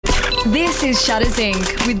This is Shutters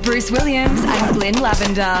Inc. with Bruce Williams and Glenn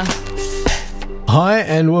Lavender. Hi,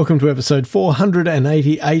 and welcome to episode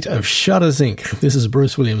 488 of Shutters Inc. This is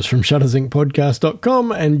Bruce Williams from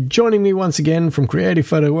shuttersincpodcast.com, and joining me once again from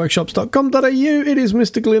creativephotoworkshops.com.au, it is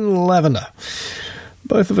Mr. Glenn Lavender.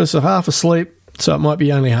 Both of us are half asleep, so it might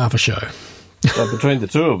be only half a show. So between the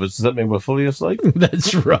two of us, does that mean we're fully asleep?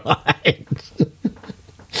 That's right.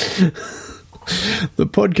 The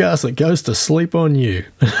podcast that goes to sleep on you.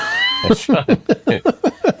 That's right.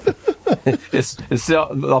 It's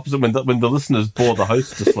the opposite when the listeners bore the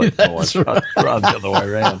host to sleep, That's rather than the other way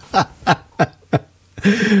around.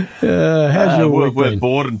 How's your week We're been?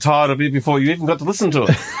 bored and tired of you before you even got to listen to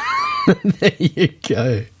it. There you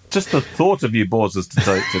go. Just the thought of you bores us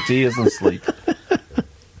to tears and sleep.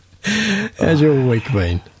 How's your week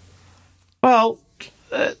been? Well,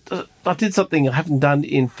 I did something I haven't done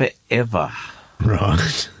in forever.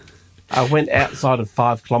 Right. I went outside of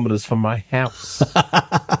 5 kilometres from my house.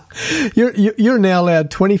 You're now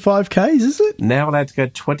allowed 25 Ks, is it? Now allowed to go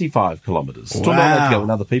 25 kilometres. Still not allowed to go in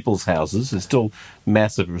other people's houses. There's still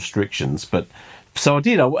massive restrictions. But so I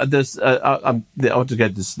did. I went to go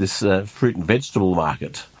to this fruit and vegetable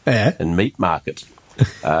market and meat market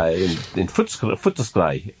in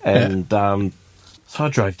Footscray. And so I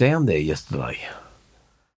drove down there yesterday.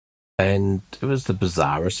 And it was the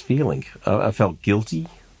bizarrest feeling. I felt guilty.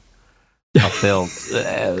 I felt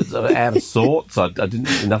out of sorts. I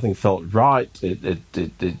didn't. Nothing felt right. It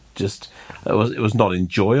was not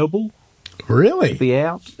enjoyable. Really? To be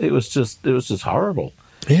out. It was just horrible.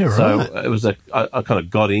 Yeah, right. So it was I kind of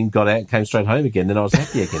got in, got out, and came straight home again. Then I was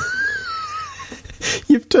happy again.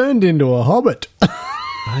 You've turned into a hobbit.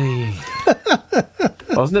 I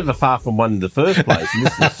was never far from one in the first place, and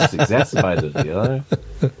this has just exacerbated it, you know.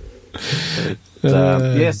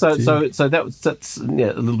 But, so that's a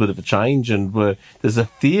little bit of a change, and there's a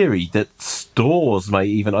theory that stores may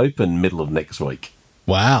even open middle of next week.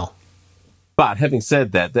 Wow. But having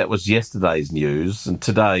said that, that was yesterday's news, and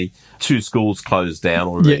today 2 schools closed down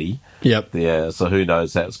already. Yep. Yeah, so who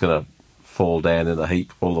knows how it's going to fall down in a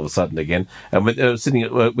heap all of a sudden again. And we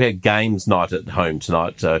had games night at home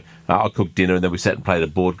tonight. I cooked dinner, and then we sat and played a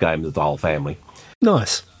board game with the whole family.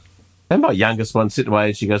 Nice. And my youngest one sitting away,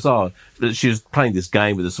 and she goes, she was playing this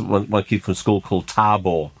game with this one kid from school called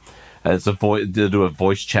Tarbor. And it's they do a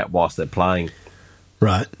voice chat whilst they're playing.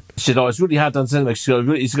 Right. She said, it's really hard to understand him.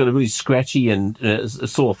 He's got a really scratchy and a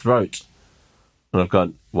sore throat. And I've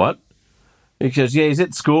gone, what? And she goes, yeah, he's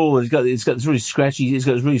at school, and he's got this really scratchy, he's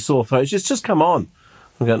got this really sore throat. She says, just come on.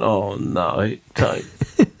 I'm going, oh, no, don't.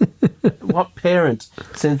 What parent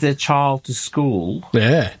sends their child to school?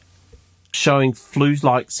 Yeah. Showing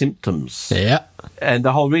flu-like symptoms. Yeah. And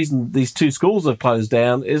the whole reason these 2 schools have closed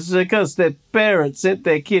down is because their parents sent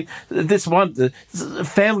their kid. This a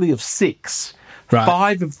family of 6. Right.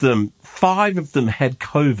 5 of them had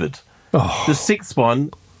COVID. Oh. The 6th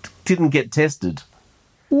one didn't get tested.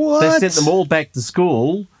 What? They sent them all back to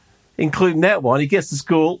school, including that one. He gets to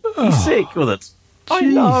school, he's sick with it. Jeez. I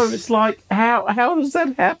know. It's like, how does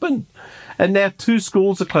that happen? And now 2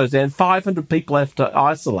 schools are closed down. 500 people have to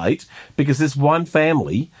isolate because this one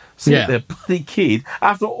family sent their bloody kid.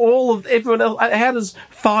 After all of everyone else, how does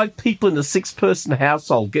 5 people in a 6-person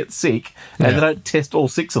household get sick and they don't test all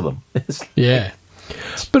 6 of them? Yeah.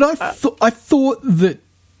 But I thought that,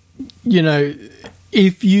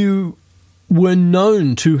 if you were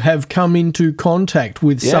known to have come into contact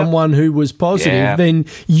with someone who was positive, then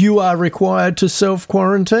you are required to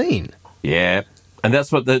self-quarantine. Yeah. And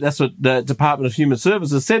that's what the Department of Human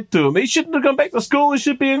Services said to him. He shouldn't have gone back to school. He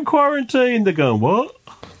should be in quarantine. They're going, what?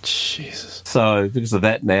 Jesus. So because of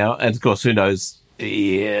that now, and of course, who knows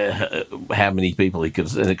how many people it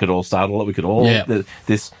could all start. We could all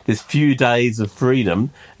this few days of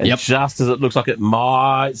freedom, and just as it looks like it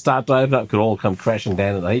might start to open up, it could all come crashing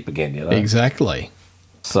down in a heap again. You know exactly.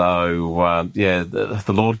 So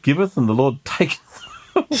the Lord giveth and the Lord taketh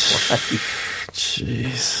away.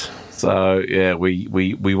 Jeez. So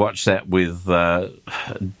we watched that with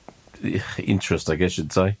interest, I guess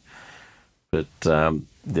you'd say. But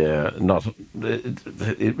not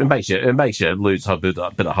it makes you lose a bit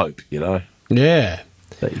of hope, you know. Yeah,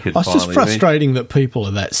 that you could it's just frustrating that people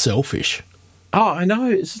are that selfish. Oh, I know.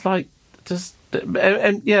 It's like just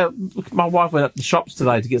and my wife went up to the shops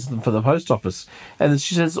today to get something for the post office, and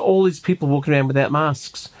she says all these people walking around without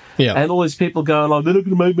masks. Yeah, and all these people going like, they're not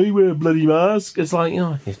going to make me wear a bloody mask. It's like,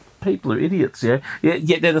 people are idiots, yet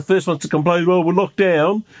they're the first ones to complain, well, we're locked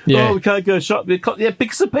down, we can't go shopping,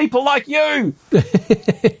 because of people like you.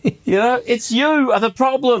 You know, it's you are the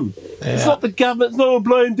problem. Yeah. It's not the government. It's not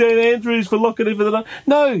blame Dan Andrews for locking it for the...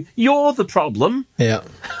 No, you're the problem. Yeah.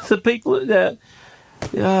 The people... the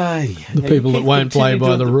people that won't play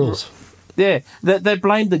by the rules. Yeah, they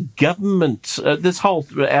blame the government. This whole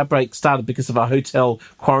outbreak started because of a hotel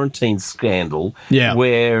quarantine scandal,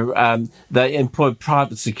 where they employed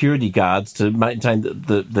private security guards to maintain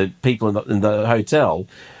the people in the hotel.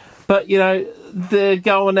 But, you know, they're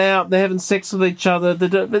going out, they're having sex with each other.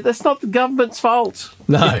 But that's not the government's fault.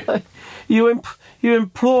 No. You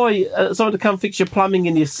employ someone to come fix your plumbing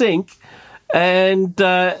in your sink, and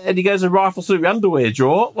he goes and rifles through your underwear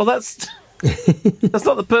drawer. Well, that's... That's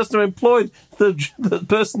not the person who employed the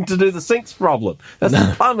person to do the sinks problem. That's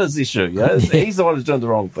the plumber's issue. Yeah? He's the one who's doing the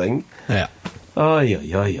wrong thing. Yeah.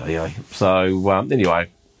 So, anyway,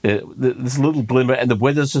 this little glimmer, and the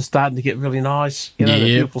weather's just starting to get really nice. You know,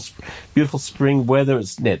 the beautiful spring weather.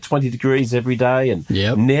 It's 20 degrees every day and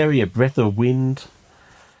nary a breath of wind.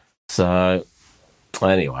 So,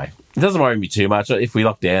 anyway, it doesn't worry me too much. If we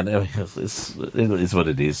lock down, it is what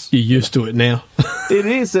it is. You're used to it now. It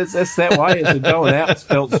is. It's that way. It's been going out. It's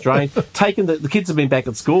felt strange. Taking the kids have been back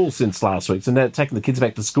at school since last week, so now taking the kids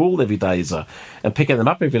back to school every day and picking them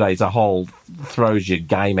up every day is a whole throws your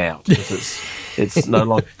game out. It's no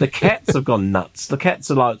longer. The cats have gone nuts. The cats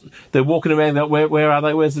are like they're walking around. Where are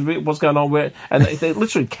they? What's going on? And they're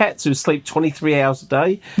literally cats who sleep 23 hours a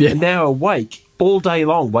day and now awake all day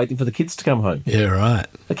long waiting for the kids to come home. Yeah, right.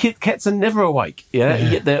 The cats are never awake.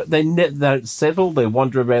 Yet they don't settle. They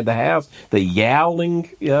wander around the house. They're yowling.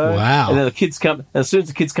 Wow. And then the kids come. And as soon as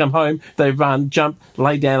the kids come home, they run, jump,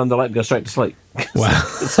 lay down on the lap, and go straight to sleep. Wow.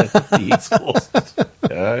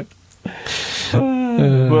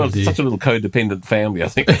 Well, it's such a little codependent family, I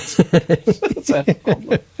think. That's our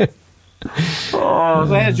problem. So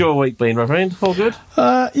how's your week been, my friend? All good?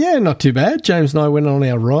 Yeah, not too bad. James and I went on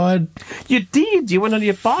our ride. You did? You went on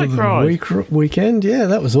your bike ride? Weekend, yeah,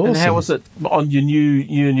 that was awesome. And how was it on your new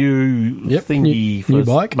thingy for new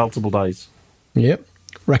bike? Multiple days? Yep.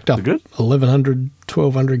 Racked up 1,100,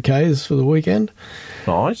 1,200 Ks for the weekend.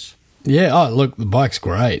 Nice. Yeah, look, the bike's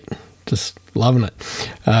great. Just loving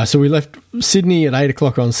it. So we left Sydney at 8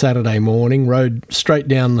 o'clock on Saturday morning, rode straight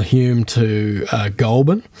down the Hume to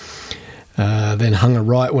Goulburn. Then hung a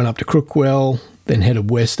right, went up to Crookwell, then headed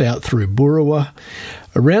west out through Boorowa.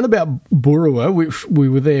 Around about Boorowa, we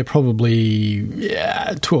were there probably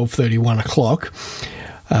 12:30, 1 o'clock.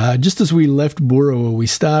 Just as we left Boorowa, we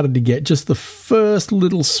started to get just the first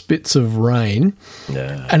little spits of rain.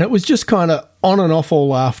 Yeah. And it was just kind of on and off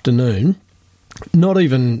all afternoon, not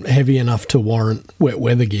even heavy enough to warrant wet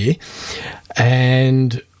weather gear.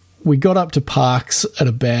 And we got up to Parks at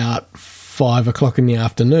about 5 o'clock in the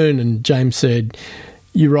afternoon, and James said,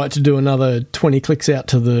 "You right to do another 20 clicks out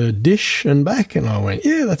to the dish and back?" And I went,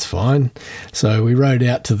 "Yeah, that's fine." So we rode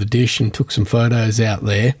out to the dish and took some photos out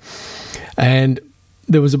there. And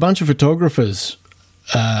there was a bunch of photographers,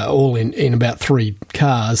 all in about 3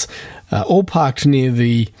 cars, all parked near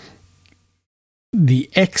the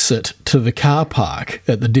exit to the car park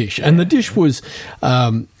at the dish. And the dish was,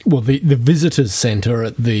 the visitors centre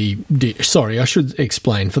at the dish. Sorry, I should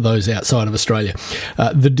explain for those outside of Australia.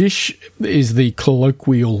 The dish is the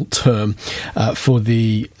colloquial term for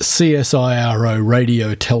the CSIRO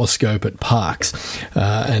radio telescope at Parks.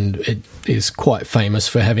 And it is quite famous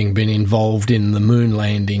for having been involved in the moon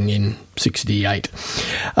landing in 1968.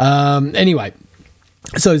 Anyway,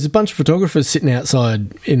 so there's a bunch of photographers sitting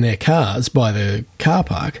outside in their cars by the car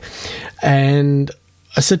park, and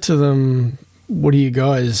I said to them, "What are you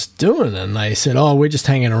guys doing?" And they said, "Oh, we're just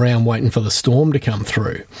hanging around waiting for the storm to come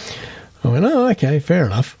through." I went, "Oh, okay, fair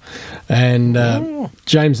enough." And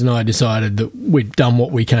James and I decided that we'd done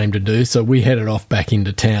what we came to do, so we headed off back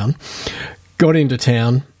into town, got into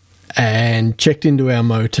town and checked into our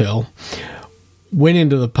motel, went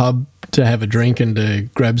into the pub to have a drink and to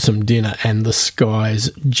grab some dinner, and the skies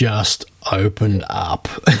just opened up.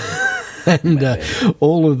 And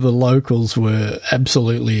all of the locals were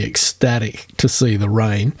absolutely ecstatic to see the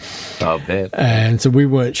rain. Oh, bet. And so we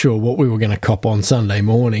weren't sure what we were going to cop on Sunday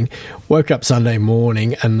morning. Woke up Sunday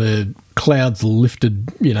morning and the clouds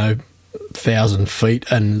lifted, 1,000 feet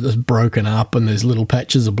and it's broken up and there's little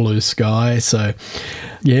patches of blue sky. So,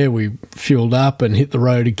 yeah, we fueled up and hit the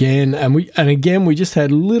road again. And again, we just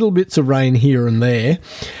had little bits of rain here and there.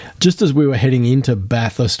 Just as we were heading into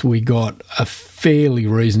Bathurst, we got a fairly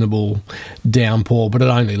reasonable downpour, but it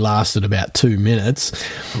only lasted about 2 minutes.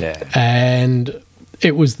 Yeah. And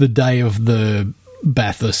it was the day of the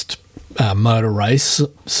Bathurst motor race,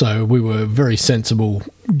 so we were very sensible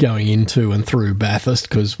going into and through Bathurst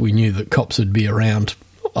because we knew that cops would be around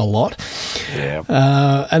a lot. Yeah.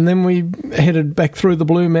 And then we headed back through the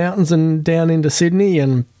Blue Mountains and down into Sydney,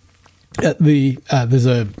 and at there's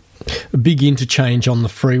a big interchange on the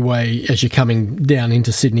freeway as you're coming down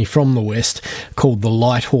into Sydney from the west called the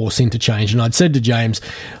Light Horse Interchange. And I'd said to James,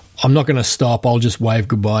 I'm not going to stop, I'll just wave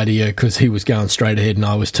goodbye to you, because he was going straight ahead and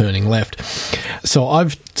I was turning left. So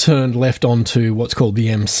I've turned left onto what's called the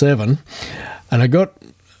M7, and I got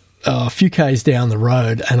a few k's down the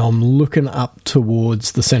road and I'm looking up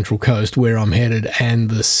towards the Central Coast where I'm headed,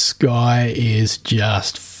 and the sky is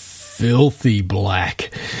just filthy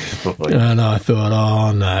black. And I thought,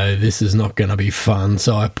 oh no, this is not going to be fun.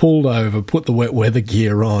 So I pulled over, put the wet weather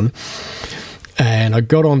gear on, and I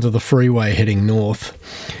got onto the freeway heading north,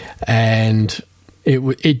 and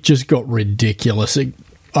it just got ridiculous.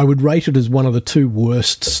 I would rate it as one of the 2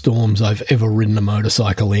 worst storms I've ever ridden a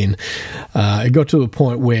motorcycle in. It got to a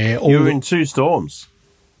point where... You were in 2 storms?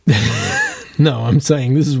 No, I'm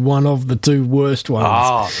saying this is one of the 2 worst ones.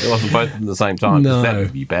 Ah, it wasn't both at the same time. No. That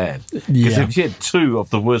would be bad. Because Yeah. if you had 2 of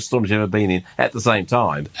the worst storms you've ever been in at the same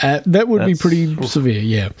time... That would be pretty severe,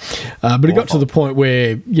 yeah. But it got to the point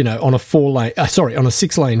where, on a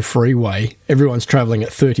 6-lane freeway, everyone's travelling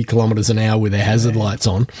at 30 kilometres an hour with their hazard lights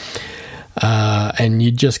on. And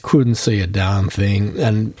you just couldn't see a darn thing.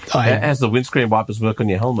 And As the windscreen wipers work on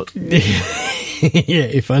your helmet. Yeah,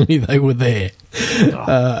 if only they were there.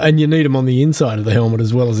 And you need them on the inside of the helmet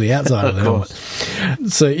as well as the outside of the helmet.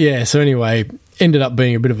 So anyway, ended up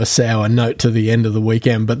being a bit of a sour note to the end of the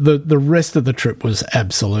weekend, but the rest of the trip was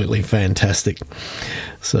absolutely fantastic.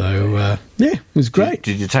 So, it was great.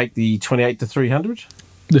 Did you take the 28 to 300?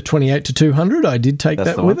 The 28 to 200, I did take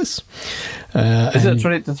that with us. Is it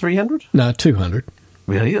 28 to 300? No, 200.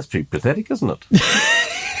 Really? That's pretty pathetic, isn't it?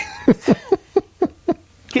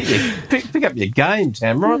 Pick up your game,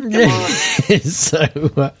 Tamara. So,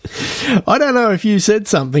 I don't know if you said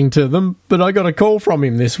something to them, but I got a call from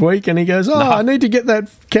him this week, and he goes, I need to get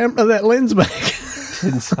that lens back.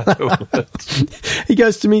 Didn't say a word. He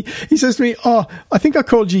says to me, I think I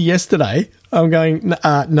called you yesterday. I'm going,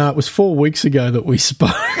 no, it was 4 weeks ago that we spoke.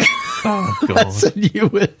 Oh, God. I said you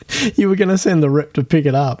were going to send the rep to pick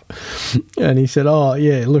it up. And he said,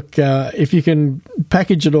 look, if you can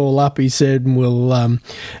package it all up, he said, we'll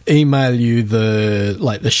email you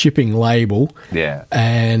the shipping label. Yeah.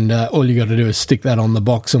 And all you got to do is stick that on the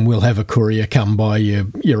box, and we'll have a courier come by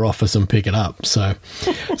your office and pick it up. So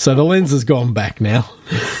the lens has gone back now.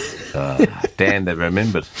 Dan, they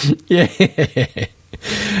remembered. Yeah.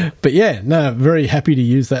 But very happy to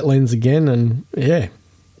use that lens again, and yeah.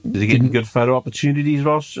 Did you get any good photo opportunities,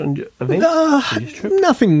 Ross, and events?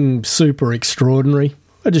 Nothing super extraordinary.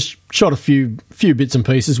 I just shot a few bits and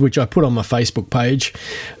pieces, which I put on my Facebook page.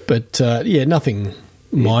 But, nothing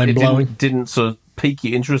mind-blowing. It didn't sort of pique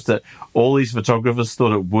your interest that all these photographers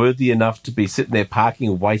thought it worthy enough to be sitting there parking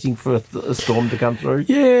and waiting for a storm to come through?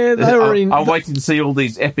 Yeah, they were I'm waiting to see all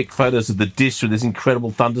these epic photos of the dish with this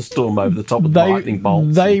incredible thunderstorm over the top of the lightning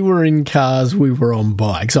bolts. They were in cars, we were on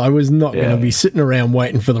bikes. I was not going to be sitting around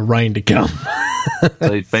waiting for the rain to come.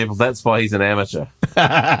 See, people, that's why he's an amateur.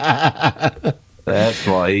 That's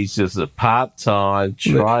why he's just a part-time,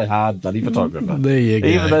 try-hard, bloody photographer. There you go.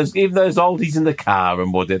 Even those oldies in the car are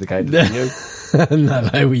more dedicated than you. No,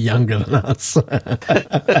 they were younger than us.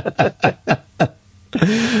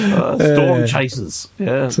 Storm chasers.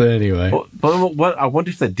 Yeah. So anyway. But I wonder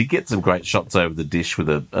if they did get some great shots over the dish with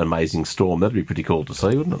an amazing storm. That'd be pretty cool to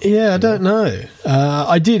see, wouldn't it? Yeah, I don't know.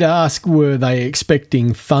 I did ask, were they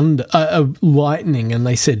expecting thunder, lightning, and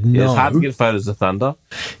they said no. It's hard to get photos of thunder.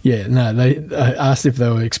 Yeah, no, I asked if they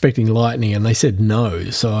were expecting lightning, and they said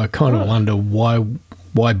no. So I kind of wonder why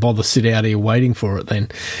bother sit out here waiting for it then?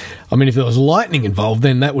 I mean, if there was lightning involved,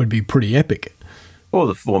 then that would be pretty epic. Or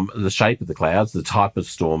the shape of the clouds, the type of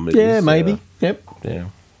storm. Maybe. Yep. Yeah.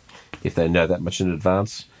 If they know that much in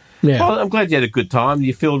advance. Yeah. Well, I'm glad you had a good time. Do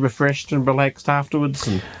you feel refreshed and relaxed afterwards?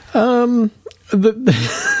 The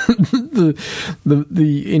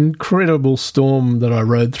incredible storm that I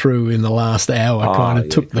rode through in the last hour kind of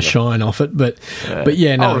took the shine off it. But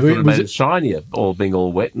yeah, no, it was shinier, all being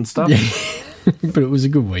all wet and stuff. Yeah. But it was a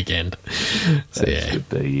good weekend. So, That's good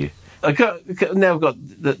to hear. Now we've got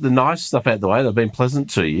the nice stuff out of the way. They've been pleasant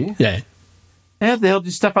to you. Yeah. How the hell did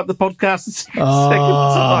you stuff up the podcast the second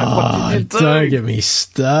time? What did you do? Don't get me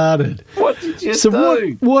started. What did you do? So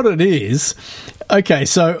what it is, okay,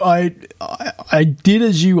 so I did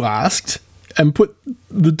as you asked and put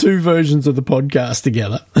the 2 versions of the podcast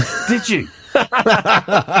together. Did you?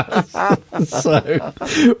 So,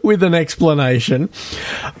 with an explanation.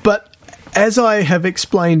 But as I have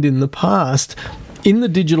explained in the past, in the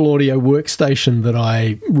digital audio workstation that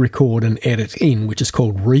I record and edit in, which is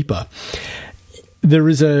called Reaper, there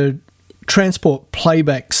is a transport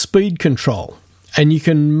playback speed control, and you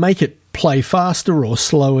can make it play faster or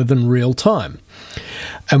slower than real time.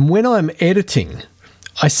 And when I'm editing,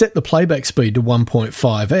 I set the playback speed to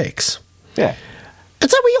 1.5x. Yeah.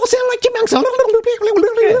 And so we all sound like chipmunks,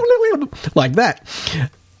 like that.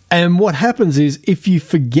 And what happens is if you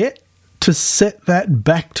forget to set that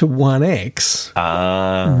back to 1x,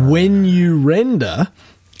 when you render,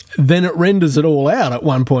 then it renders it all out at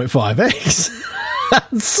 1.5x.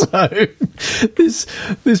 So this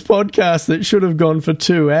podcast that should have gone for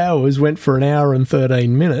 2 hours went for an hour and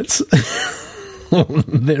 13 minutes,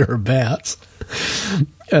 thereabouts.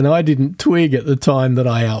 And I didn't twig at the time that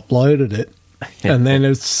I uploaded it. And then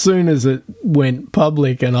as soon as it went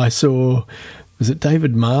public and I saw, was it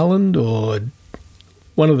David Marland or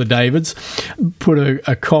one of the Davids, put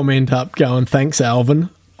a comment up going, "Thanks, Alvin."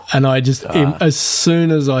 And I just, as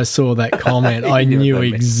soon as I saw that comment, I knew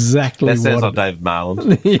exactly what. That sounds like David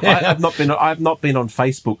Marland. Yeah. I've not been on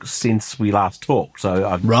Facebook since we last talked. So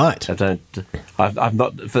I've not.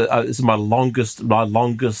 This is my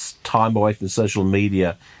longest time away from social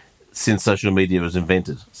media since social media was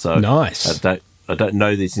invented. So nice. I don't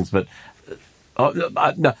know these things, but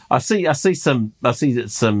I see some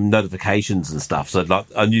notifications and stuff. So like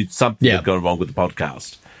I knew something had gone wrong with the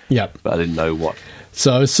podcast. Yep. But I didn't know what.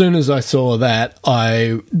 So as soon as I saw that,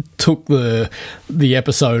 I took the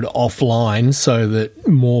episode offline so that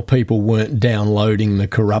more people weren't downloading the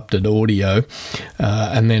corrupted audio,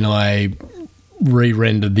 and then I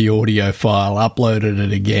re-rendered the audio file, uploaded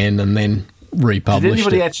it again, and then republished it. Did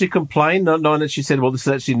anybody actually complain, knowing that she said, well, this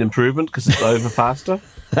is actually an improvement because it's over faster?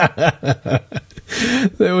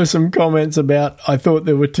 There were some comments about, I thought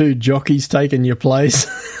there were two jockeys taking your place.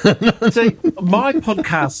 See, my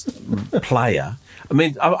podcast player, I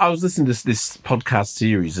mean, I was listening to this podcast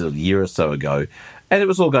series a year or so ago, and it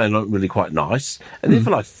was all going on really quite nice. And then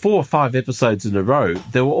for like 4 or 5 episodes in a row,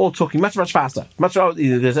 they were all talking much, much faster.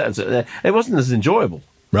 It wasn't as enjoyable.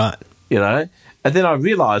 Right. You know? And then I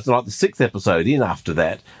realised, like the 6th episode in after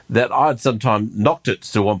that I'd sometime knocked it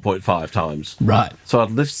to 1.5 times. Right. So I'd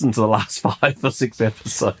listened to the last 5 or 6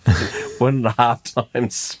 episodes at 1.5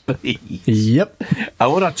 times speed. Yep.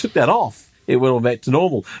 And when I took that off, it went all back to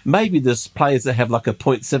normal. Maybe there's players that have like a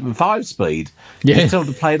 0.75 speed. Yeah. You tell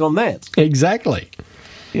them to play it on that. Exactly.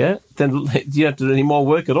 Yeah. Then you don't have to do any more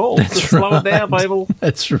work at all. That's just right. slow it down, Babel.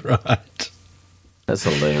 That's right. That's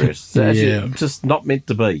hilarious. It's just not meant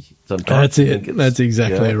to be. Sometimes. That's it. That's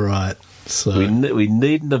exactly right. So we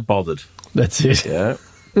needn't have bothered. That's it. Yeah.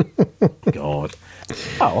 God.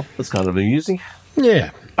 Oh, that's kind of amusing.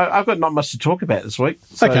 Yeah. I've got not much to talk about this week.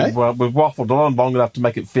 So we've waffled on long enough to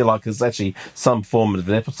make it feel like it's actually some form of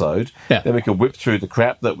an episode. Yeah. Then we can whip through the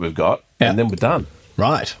crap that we've got, and then we're done.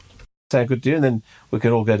 Right. Sound good to you? And then we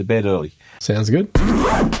can all go to bed early. Sounds good.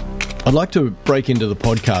 I'd like to break into the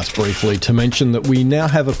podcast briefly to mention that we now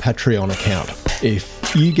have a Patreon account.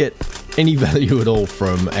 If you get any value at all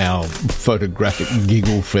from our photographic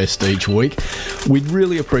giggle fest each week, we'd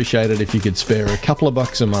really appreciate it if you could spare a couple of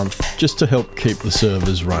bucks a month just to help keep the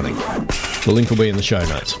servers running. The link will be in the show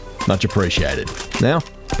notes. Much appreciated. Now,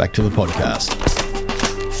 back to the podcast.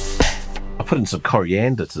 I put in some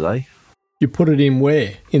coriander today. You put it in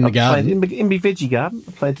where? In the garden? In my veggie garden.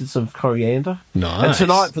 I planted some coriander. Nice. And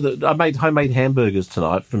tonight, I made homemade hamburgers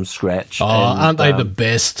tonight from scratch. Oh, aren't they the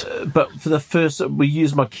best? But for the first,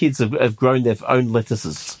 my kids have grown their own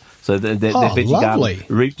lettuces. So their veggie garden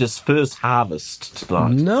reaped its first harvest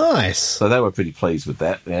tonight. Nice. So they were pretty pleased with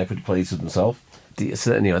that. Yeah, pretty pleased with themselves.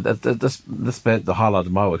 So anyway, that's about the highlight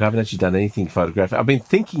of my work. I haven't actually done anything photographic. I've been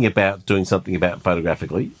thinking about doing something about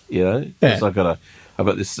photographically, because I've got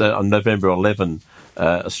this on November 11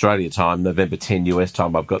 Australia time, November 10 US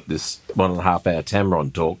time. I've got this 1.5 hour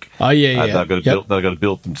Tamron talk. Oh yeah. That I've got to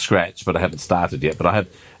build from scratch, but I haven't started yet. But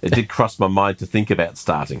it did cross my mind to think about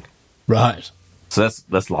starting. Right. So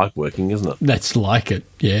that's like working, isn't it? That's like it.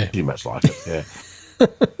 Yeah. Pretty much like it. Yeah.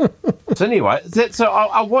 So anyway,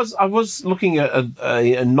 I was looking at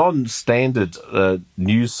a non-standard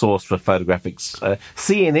news source for photographics,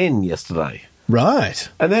 CNN yesterday. Right.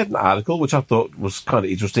 And they had an article which I thought was kind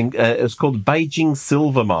of interesting. It was called Beijing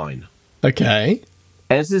Silver Mine. Okay.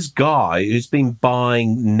 And it's this guy who's been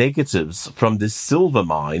buying negatives from this silver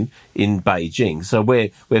mine in Beijing. So where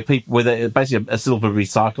they're basically a silver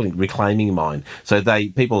reclaiming mine. So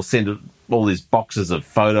people send all these boxes of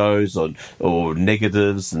photos or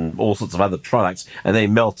negatives and all sorts of other products, and they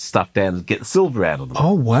melt stuff down and get the silver out of them.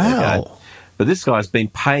 Oh, wow. Okay? But this guy's been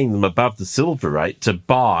paying them above the silver rate to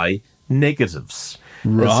buy negatives.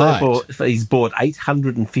 Right. And so he's bought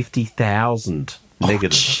 850,000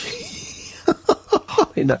 negatives.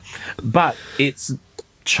 But it's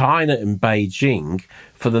China and Beijing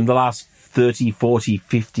for the last 30, 40,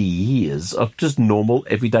 50 years of just normal,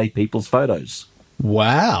 everyday people's photos.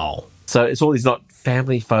 Wow. So it's all these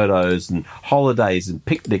family photos and holidays and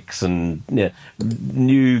picnics and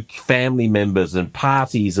new family members and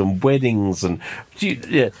parties and weddings and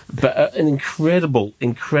but an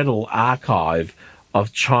incredible archive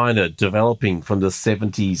of China developing from the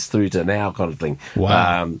 70s through to now, kind of thing.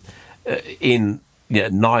 Wow.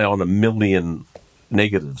 Nigh on 1 million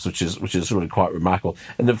negatives, which is really quite remarkable.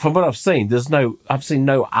 And from what I've seen, I've seen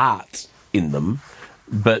no art in them,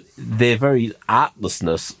 but their very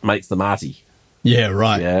artlessness makes them arty. Yeah,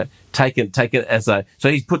 right. Yeah, take it as a. So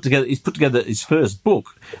he's put together his first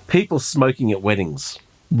book, people smoking at weddings.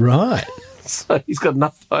 Right. So he's got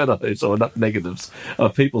enough photos or enough negatives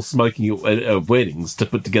of people smoking at weddings to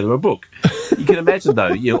put together a book. You can imagine,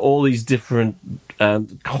 though, all these different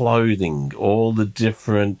clothing, all the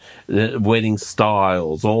different wedding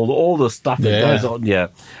styles, all the stuff that goes on. Yeah,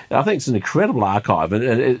 I think it's an incredible archive,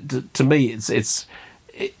 and to me, it's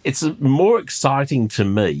more exciting to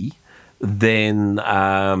me than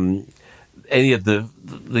any of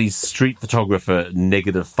these street photographer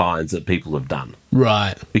negative finds that people have done.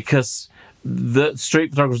 Right. Because the street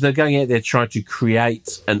photographers, they're going out there trying to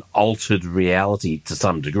create an altered reality to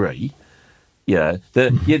some degree. They're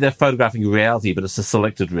photographing reality, but it's a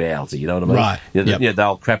selected reality, you know what I mean? Right.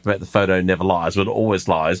 They'll crap about the photo never lies, but it always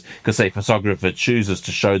lies because a photographer chooses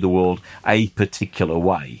to show the world a particular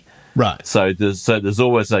way. Right. So there's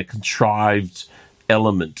always a contrived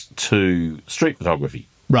element to street photography.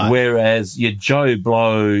 Right. Whereas your Joe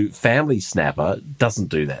Blow family snapper doesn't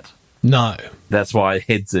do that. No. That's why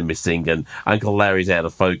heads are missing and Uncle Larry's out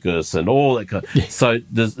of focus and all that kind of. So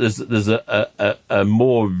there's a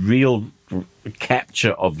more real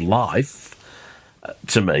capture of life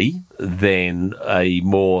to me than a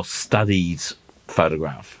more studied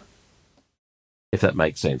photograph, if that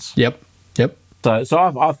makes sense. Yep. So I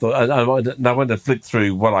thought I wanted to flick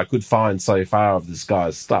through what I could find so far of this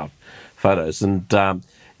guy's photos, and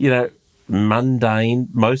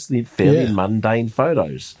mostly fairly mundane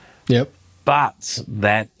photos. Yep. But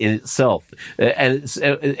that in itself, and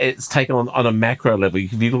it's taken on a macro level.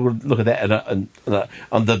 If you look at that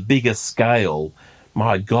on the bigger scale,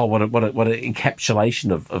 my God, what an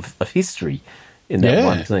encapsulation of history in that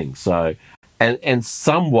one thing. So, and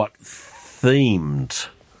somewhat themed,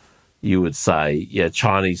 you would say,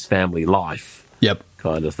 Chinese family life. Yep.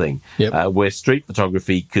 Kind of thing. Yep. Where street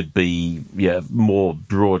photography could be more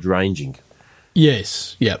broad ranging.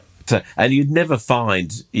 Yes. Yep. So, and you'd never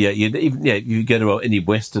find, you go to any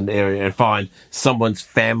Western area and find someone's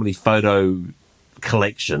family photo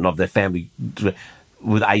collection of their family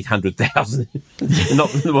with 800,000.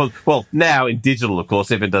 well, now in digital, of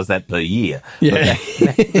course, everyone does that per year. Yeah. But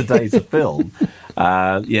back in the days of film,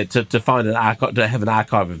 to find an archive, to have an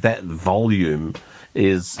archive of that volume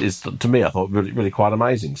is to me, I thought, really, really quite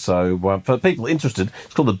amazing. So for people interested,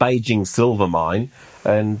 it's called the Beijing Silver Mine,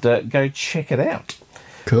 and go check it out.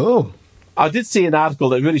 Cool. I did see an article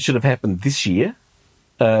that really should have happened this year,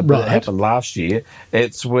 but it happened last year.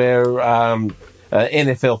 It's where an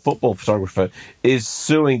NFL football photographer is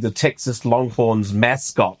suing the Texas Longhorns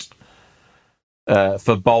mascot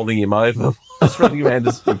for bowling him over. Just running around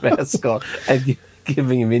as a mascot and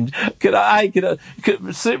giving him in.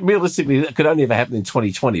 Realistically, it could only ever happen in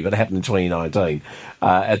 2020, but it happened in 2019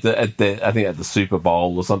 I think at the Super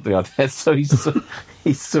Bowl or something like that. So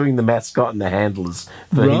he's suing the mascot and the handlers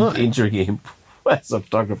for injuring him as a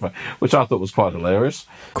photographer, which I thought was quite hilarious.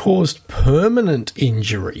 Caused permanent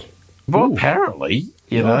injury. Well, apparently,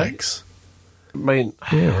 Yikes. I mean,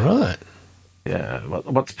 yeah, right. Yeah,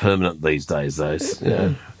 what's permanent these days, though?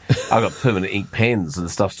 Yeah. I've got permanent ink pens and the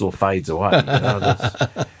stuff still fades away. So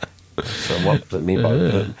what does it mean by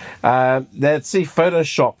permanent? Let's see,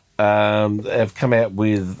 Photoshop have come out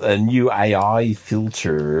with a new AI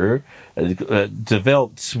filter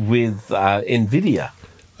developed with NVIDIA.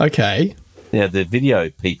 Okay. Yeah, the video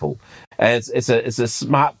people. And it's a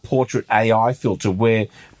smart portrait AI filter where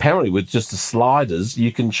apparently with just the sliders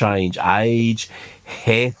you can change age,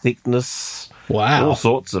 hair thickness, all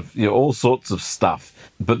sorts of stuff.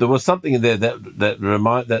 But there was something in there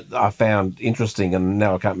that I found interesting, and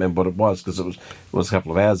now I can't remember what it was because it was a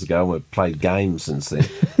couple of hours ago, and we've played games since then.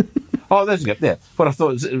 Oh, there's a yeah. What I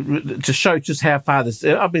thought was to show just how far this.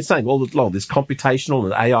 I've been saying all along, this computational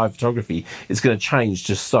and AI photography is going to change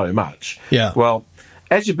just so much. Yeah. Well,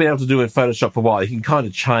 as you've been able to do in Photoshop for a while, you can kind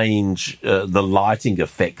of change the lighting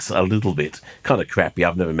effects a little bit. Kind of crappy.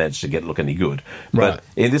 I've never managed to get it look any good. Right. But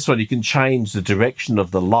in this one, you can change the direction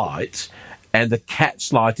of the light, and the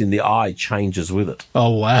catch light in the eye changes with it. Oh,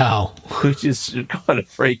 wow. Which is kind of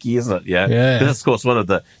freaky, isn't it? Yeah. Yeah. That's, of course, one of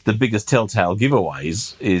the biggest telltale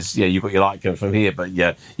giveaways is, you've got your light coming from here, but,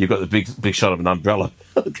 you've got the big shot of an umbrella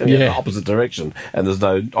coming in the opposite direction, and there's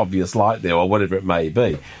no obvious light there or whatever it may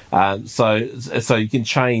be. So you can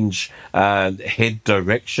change head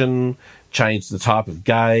direction, change the type of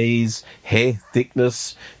gaze, hair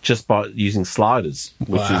thickness, just by using sliders,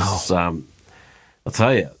 which is... I'll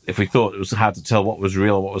tell you, if we thought it was hard to tell what was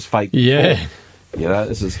real and what was fake, before,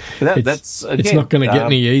 this is that's again, it's not going to get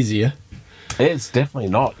any easier. It's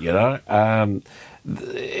definitely not.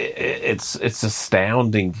 It's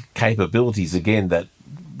astounding capabilities again that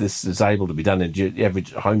this is able to be done in your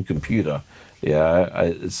average home computer.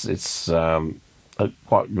 It's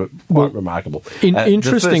quite remarkable.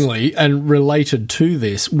 Interestingly, and related to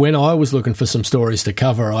this, when I was looking for some stories to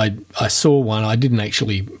cover, I saw one. I didn't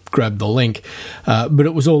actually grab the link, but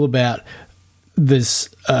it was all about there's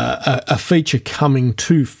a feature coming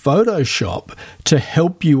to Photoshop to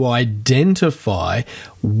help you identify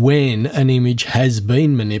when an image has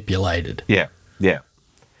been manipulated. Yeah,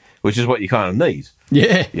 which is what you kind of need.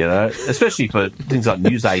 Yeah. Especially for things like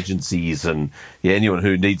news agencies and anyone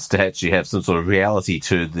who needs to actually have some sort of reality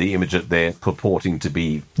to the image that they're purporting to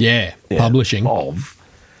be publishing of.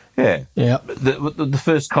 Yeah. The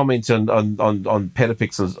first comment on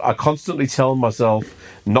Petapixels, I constantly tell myself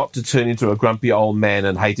not to turn into a grumpy old man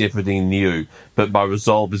and hate everything new, but my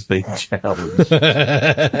resolve is being challenged.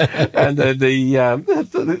 And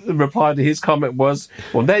the reply to his comment was,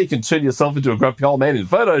 well, now you can turn yourself into a grumpy old man in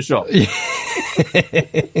Photoshop.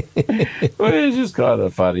 Which is just kind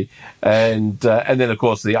of funny. And then, of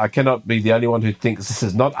course, I cannot be the only one who thinks this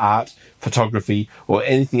is not art, photography, or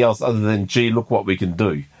anything else other than, gee, look what we can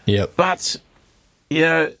do. Yep. But,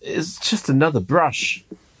 it's just another brush.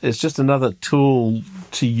 It's just another tool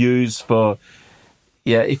to use for,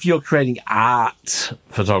 if you're creating art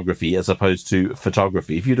photography as opposed to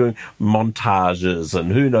photography, if you're doing montages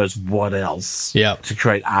and who knows what else to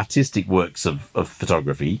create artistic works of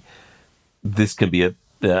photography, this can be a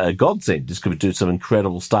godsend. This could do some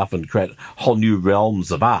incredible stuff and create whole new realms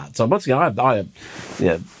of art. So once again, I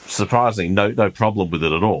have surprisingly no problem with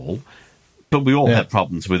it at all. But we all have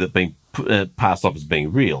problems with it being passed off as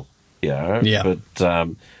being real. But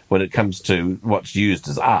when it comes to what's used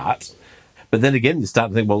as art, but then again, you start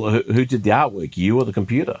to think, well, who did the artwork? You or the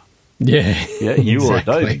computer? Yeah, you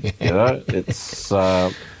exactly. or Adobe. It's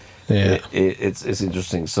it's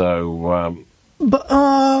interesting. So. But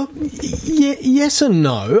yes and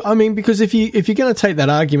no. I mean, because if you're going to take that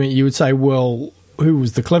argument, you would say, well, who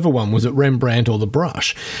was the clever one? Was it Rembrandt or the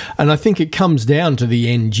brush? And I think it comes down to the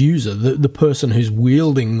end user. The person who's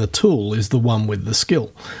wielding the tool is the one with the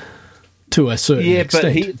skill to a certain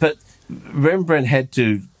extent. But Rembrandt had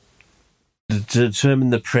to determine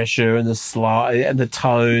the pressure and the slide and the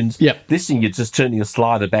tones. Yep. This thing, you're just turning a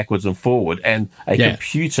slider backwards and forward, and a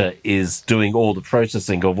computer is doing all the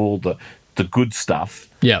processing of all the good stuff.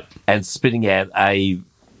 Yep. And spitting out a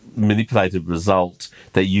manipulated result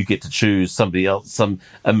that you get to choose somebody else,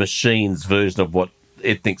 a machine's version of what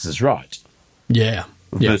it thinks is right. Yeah.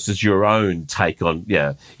 Versus your own take on,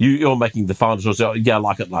 you're making the final choice, I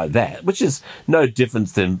like it like that, which is no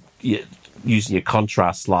difference than using your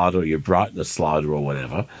contrast slider or your brightness slider or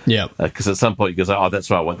whatever. Yeah. Because at some point you go, oh, that's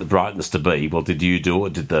where I want the brightness to be. Well, did you do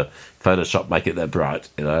it? Did the Photoshop make it that bright?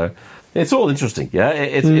 It's all interesting,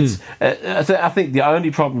 It's. I think the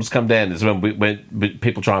only problems come down is when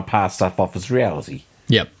people try and pass stuff off as reality.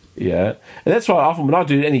 Yep. Yeah, and that's why often when I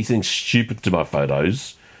do anything stupid to my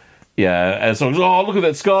photos, and someone goes, "Oh, look at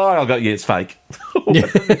that sky," I'll go, "Yeah, it's fake."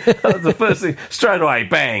 The first thing, straight away,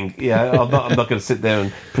 bang. I'm not going to sit there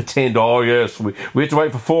and pretend. Oh, yes, we have to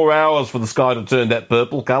wait for 4 hours for the sky to turn that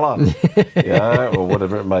purple colour, or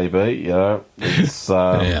whatever it may be. It's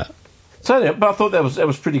So, but I thought that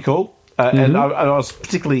was pretty cool. And I was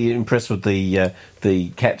particularly impressed with the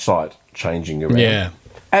catch light changing around. Yeah.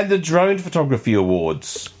 And the drone photography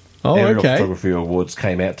awards. Oh, aerial okay. photography awards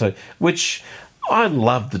came out too, which I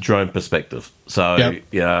love the drone perspective. So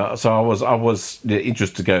so I was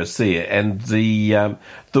interested to go see it. And the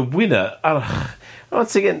winner,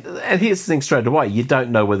 once again, and here's the thing straight away, you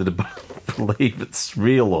don't know whether to believe it's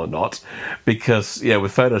real or not, because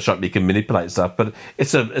with Photoshop you can manipulate stuff, but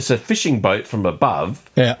it's a fishing boat from above,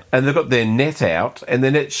 and they've got their net out, and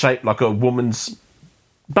their net's shaped like a woman's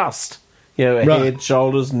bust, head,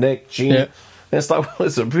 shoulders, neck, chin, And it's like, well,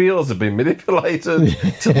 is it real? Has it been manipulated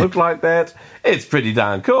to look like that? It's pretty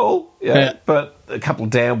darn cool. Yeah. But a couple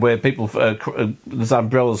down where people, there's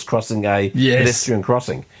umbrellas crossing a pedestrian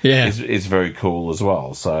crossing is very cool as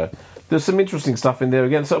well. So there's some interesting stuff in there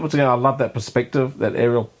again. So once again, I love that perspective, that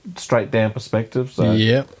aerial straight down perspective. So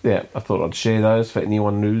yeah, I thought I'd share those for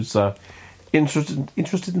anyone who's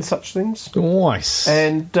interested in such things. Nice.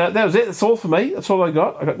 And that was it. That's all for me. That's all I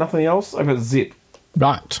got. I got nothing else. I got zip.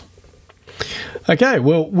 Right. Okay,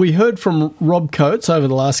 well, we heard from Rob Coates over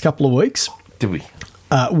the last couple of weeks. Did we?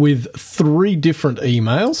 With 3 different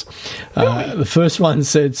emails. The first one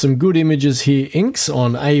said, some good images here, Inks,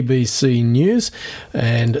 on ABC News.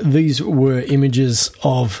 And these were images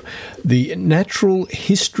of the Natural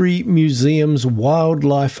History Museum's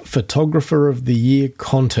Wildlife Photographer of the Year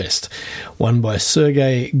contest, won by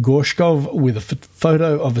Sergei Gorshkov with a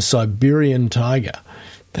photo of a Siberian tiger.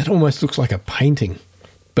 That almost looks like a painting.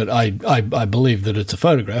 But I believe that it's a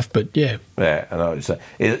photograph, but yeah. Yeah, I know.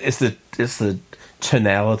 It's the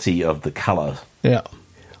tonality of the colour. Yeah.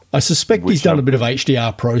 I suspect he's done a bit of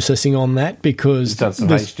HDR processing on that because... He's done some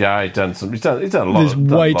HDR, he's done a lot There's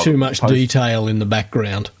way too much detail in the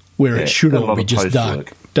background where it should all be just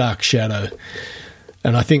dark shadow.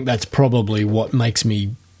 And I think that's probably what makes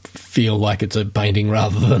me feel like it's a painting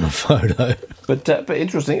rather than a photo. But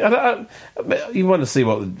interesting. You want to see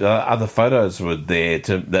what other photos were there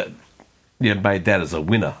that made that as a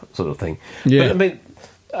winner sort of thing. Yeah. But I mean...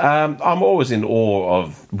 I'm always in awe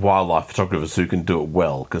of wildlife photographers who can do it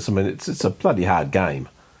well because I mean it's a bloody hard game.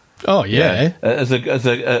 Oh yeah. As a guy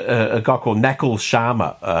called Nakul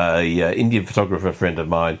Sharma, a Indian photographer friend of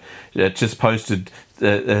mine, just posted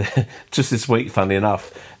just this week, funnily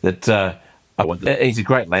enough, that. He's a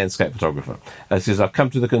great landscape photographer. He says, I've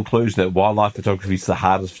come to the conclusion that wildlife photography is the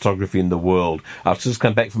hardest photography in the world. I've just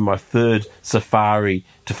come back from my 3rd safari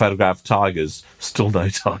to photograph tigers. Still no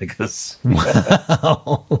tigers.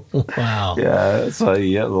 Wow. Yeah, so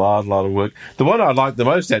a lot of work. The one I like the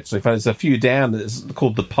most, actually, there's a few down, it's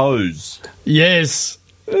called The Pose. Yes.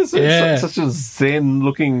 It's such a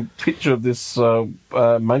zen-looking picture of this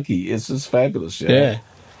monkey. It's just fabulous, yeah.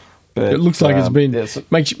 But, it looks like it's been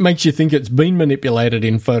makes you think it's been manipulated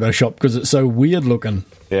in Photoshop because it's so weird looking.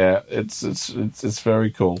 Yeah, it's very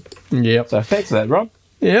cool. Yep. So thanks for that, Rob.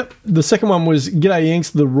 Yep. The second one was G'day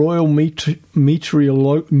Yanks. The Royal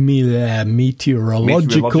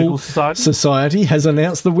Meteorological Society has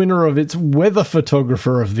announced the winner of its Weather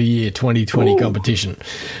Photographer of the Year 2020 competition.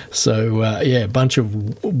 So a bunch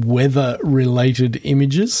of weather related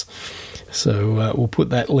images. So we'll put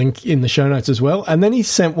that link in the show notes as well. And then he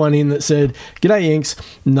sent one in that said, G'day Yanks,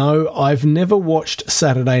 no, I've never watched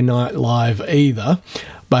Saturday Night Live either,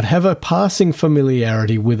 but have a passing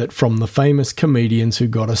familiarity with it from the famous comedians who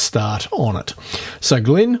got a start on it. So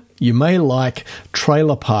Glenn, you may like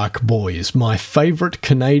Trailer Park Boys, my favourite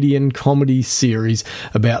Canadian comedy series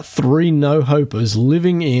about 3 no-hopers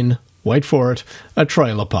living in... wait for it, a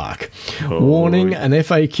trailer park. Warning, an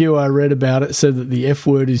FAQ I read about it said that the F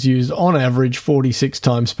word is used on average 46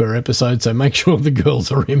 times per episode, so make sure the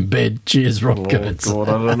girls are in bed. Cheers, Rob Coates. God,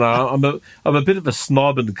 I don't know. I'm a bit of a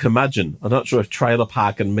snob and curmudgeon. I'm not sure if trailer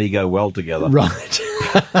park and me go well together. Right.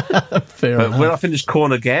 Fair enough. But when I finish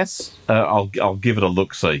Corner Gas, I'll give it a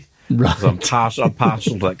look-see. Right. I'm partial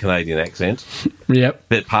to that Canadian accent. Yep.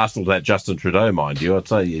 Bit partial to that Justin Trudeau, mind you. I'd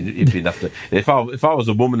say it'd be enough to... If I was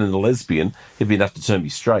a woman and a lesbian, it'd be enough to turn me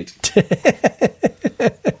straight.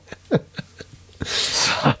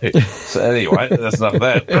 So anyway, that's enough of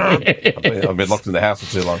that. I've been locked in the house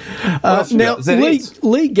for too long. Now,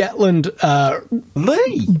 Lee Gatland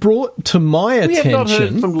brought to my attention... We have not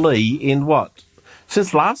heard from Lee in what?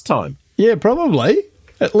 Since last time? Yeah, probably.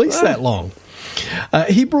 At least that long.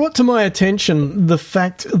 He brought to my attention the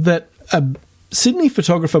fact that a Sydney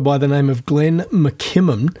photographer by the name of Glenn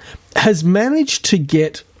McKimmon has managed to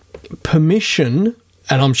get permission,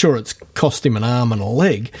 and I'm sure it's cost him an arm and a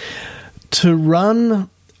leg, to run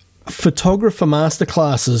photographer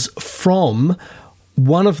masterclasses from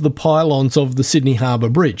one of the pylons of the Sydney Harbour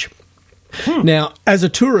Bridge. Now, as a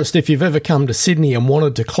tourist, if you've ever come to Sydney and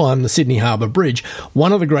wanted to climb the Sydney Harbour Bridge,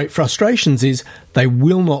 one of the great frustrations is they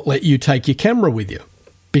will not let you take your camera with you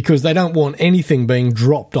because they don't want anything being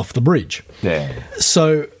dropped off the bridge. Yeah.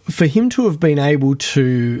 So for him to have been able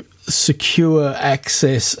to secure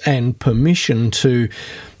access and permission to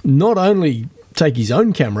not only take his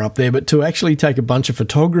own camera up there, but to actually take a bunch of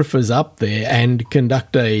photographers up there and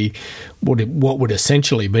conduct what would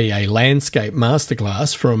essentially be a landscape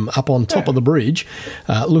masterclass from up on top of the bridge,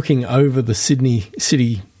 looking over the Sydney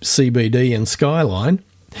City CBD and skyline.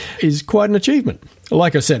 is quite an achievement.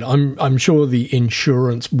 Like I said, I'm sure the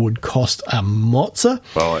insurance would cost a mozza.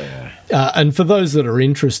 Oh, yeah. And for those that are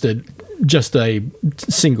interested, just a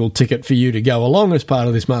single ticket for you to go along as part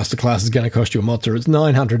of this masterclass is going to cost you a mozza. It's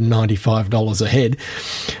 $995 a head.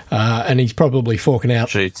 And he's probably forking out...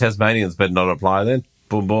 Gee, Tasmanians better not apply then.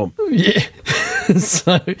 Boom, boom. Yeah.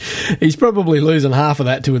 So he's probably losing half of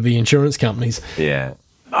that to the insurance companies. Yeah.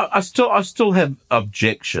 I still have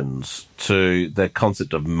objections to the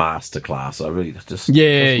concept of masterclass. I really just...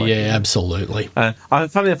 Yeah, absolutely.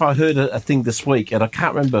 Funny enough, I heard a thing this week, and I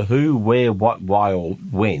can't remember who, where, what, why, or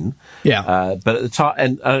when. Yeah. But at the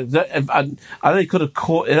time, and I only could have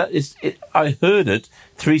caught it. I heard it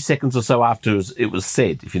 3 seconds or so after it was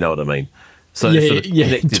said, if you know what I mean. So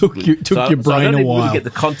it took your brain I don't a while. really get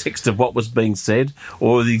the context of what was being said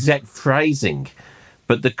or the exact phrasing.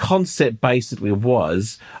 But the concept basically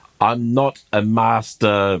was, I'm not a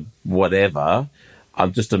master whatever,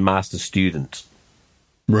 I'm just a master student.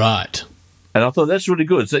 Right. And I thought that's really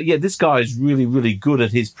good. So, yeah, this guy is really, really good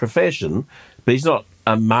at his profession, but he's not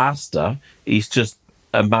a master. He's just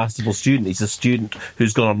a masterful student. He's a student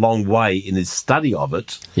who's gone a long way in his study of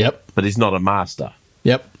it, Yep. but he's not a master.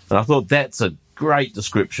 Yep. And I thought that's a great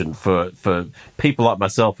description for people like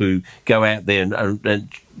myself who go out there and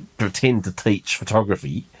pretend to teach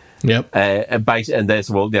photography. Yep. And that's,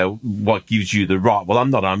 well, you know, what gives you the right? Well, I'm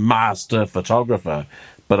not a master photographer,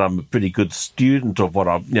 but I'm a pretty good student of what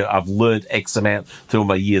I've learned X amount through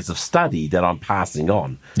my years of study that I'm passing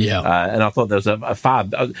on. Yeah. And I thought there was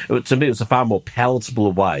to me, it was a far more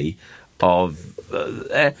palatable way of,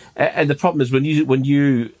 and the problem is when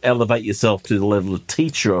you elevate yourself to the level of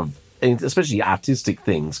teacher of, especially artistic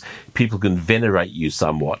things, people can venerate you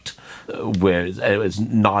somewhat, whereas it's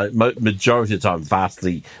majority of the time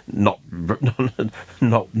vastly not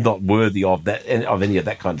worthy of that, of any of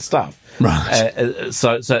that kind of stuff. Right.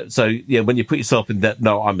 So yeah, when you put yourself in that,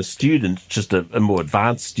 no, I'm a student, just a more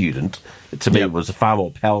advanced student. To me, it was a far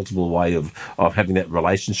more palatable way of having that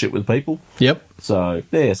relationship with people. Yep. So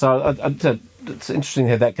yeah, it's interesting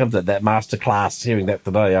how that comes at that masterclass. Hearing that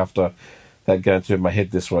today after that going through my head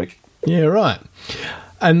this week. Yeah, right.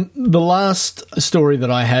 And the last story that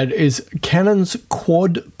I had is Canon's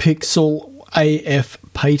quad pixel AF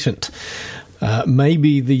patent.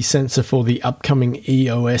 Maybe the sensor for the upcoming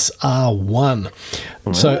EOS R1.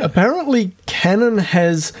 Oh. So apparently Canon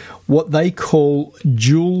has what they call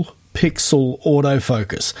dual pixel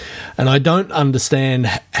autofocus. And I don't understand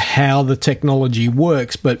how the technology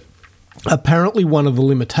works, but apparently one of the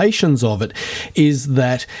limitations of it is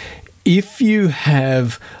that if you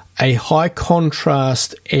have a high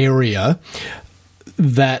contrast area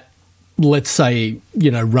that, let's say,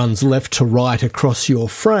 runs left to right across your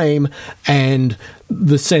frame and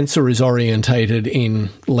the sensor is orientated in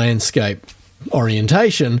landscape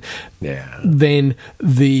orientation, then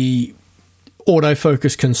the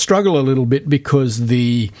autofocus can struggle a little bit because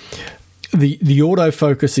the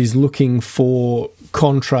autofocus is looking for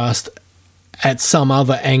contrast at some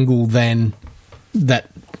other angle than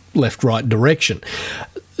that left-right direction.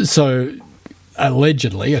 So,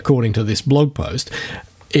 allegedly, according to this blog post,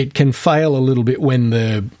 it can fail a little bit when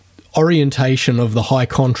the orientation of the high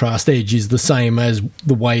contrast edge is the same as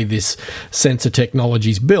the way this sensor technology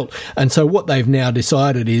is built. And so what they've now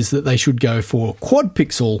decided is that they should go for quad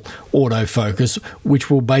pixel autofocus, which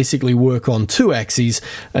will basically work on two axes,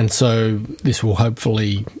 and so this will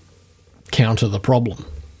hopefully counter the problem.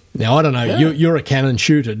 Now, I don't know, you're a Canon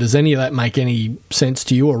shooter. Does any of that make any sense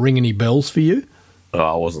to you or ring any bells for you? Oh,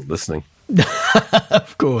 I wasn't listening.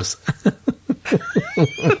 Of course.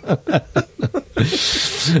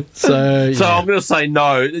 So I'm going to say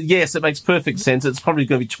no. Yes, it makes perfect sense. It's probably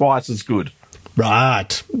going to be twice as good.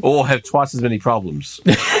 Right. Or have twice as many problems.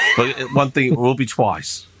 But one thing, it will be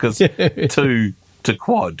twice, because 2 to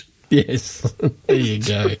quad. Yes. There you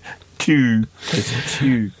go. 2.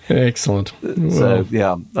 Excellent. So,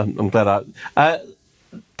 yeah, I'm glad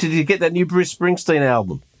did you get that new Bruce Springsteen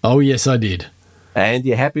album? Oh, yes, I did. And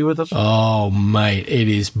you're happy with it? Oh, mate, it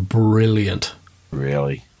is brilliant.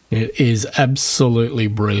 Really? It is absolutely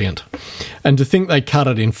brilliant. And to think they cut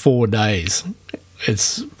it in 4 days,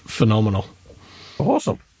 it's phenomenal.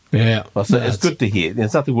 Awesome. Yeah. Well, so it's good to hear.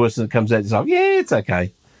 There's nothing worse than it comes out and it's like, yeah, it's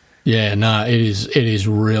okay. Yeah, no, it is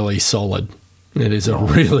really solid. It is a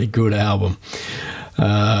really good album.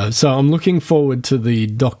 So I'm looking forward to the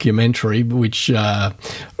documentary, which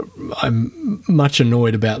I'm much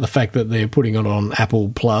annoyed about the fact that they're putting it on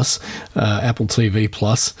Apple Plus, Apple TV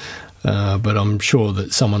Plus, but I'm sure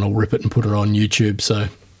that someone will rip it and put it on YouTube, so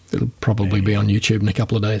it'll probably be on YouTube in a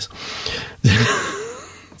couple of days.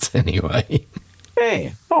 Anyway.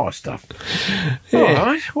 Yeah, nice stuff. All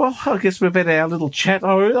right, well, I guess we've had our little chat.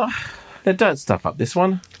 Now, don't stuff up this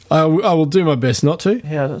one. I will do my best not to.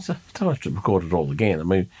 Yeah, don't have to record it all again. I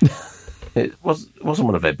mean, it wasn't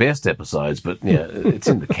one of our best episodes, but yeah, it's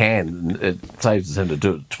in the can, and it saves us having to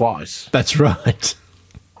do it twice. That's right.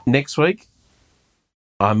 Next week,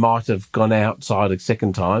 I might have gone outside a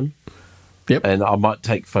second time. Yep. And I might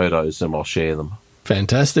take photos and I'll share them.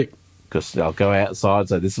 Fantastic. Because I'll go outside,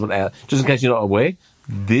 so this is what just in case you're not aware,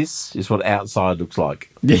 this is what outside looks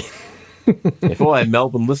like. Yeah. If all our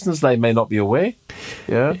Melbourne listeners, they may not be aware.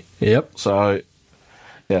 Yeah. Yep. So,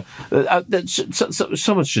 yeah.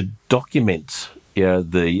 Someone should document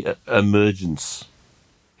the emergence.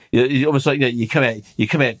 You almost like you come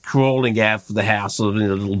out crawling out of the house sort of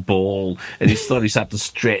in a little ball, and you slowly start to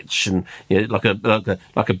stretch, and like a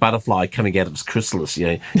butterfly coming out of its chrysalis.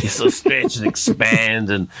 You sort of stretch and expand,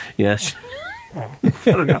 and got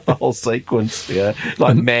the whole sequence.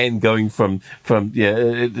 Like man going from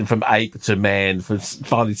ape to man, from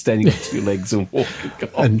finally standing on two legs and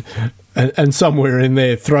walking. And somewhere in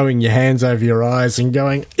there, throwing your hands over your eyes and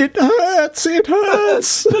going, "It hurts! It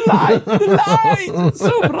hurts!" the light, it's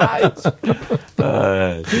so bright.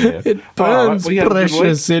 It burns,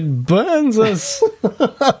 precious. It burns us.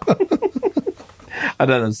 I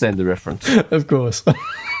don't understand the reference. Of course,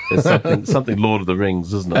 it's something Lord of the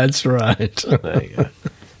Rings, isn't it? That's right. There you go.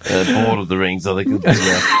 Lord of the Rings, I think.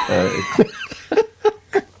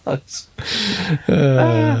 All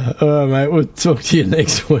right, mate. We'll talk to you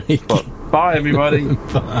next week. Bye, everybody.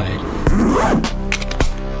 Bye.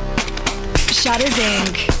 Shutters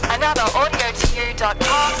Inc. Another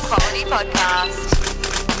AudioToYou.com quality podcast.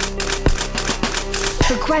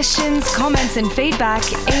 For questions, comments, and feedback,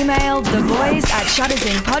 email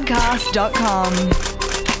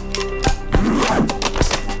theboys@shuttersincpodcast.com.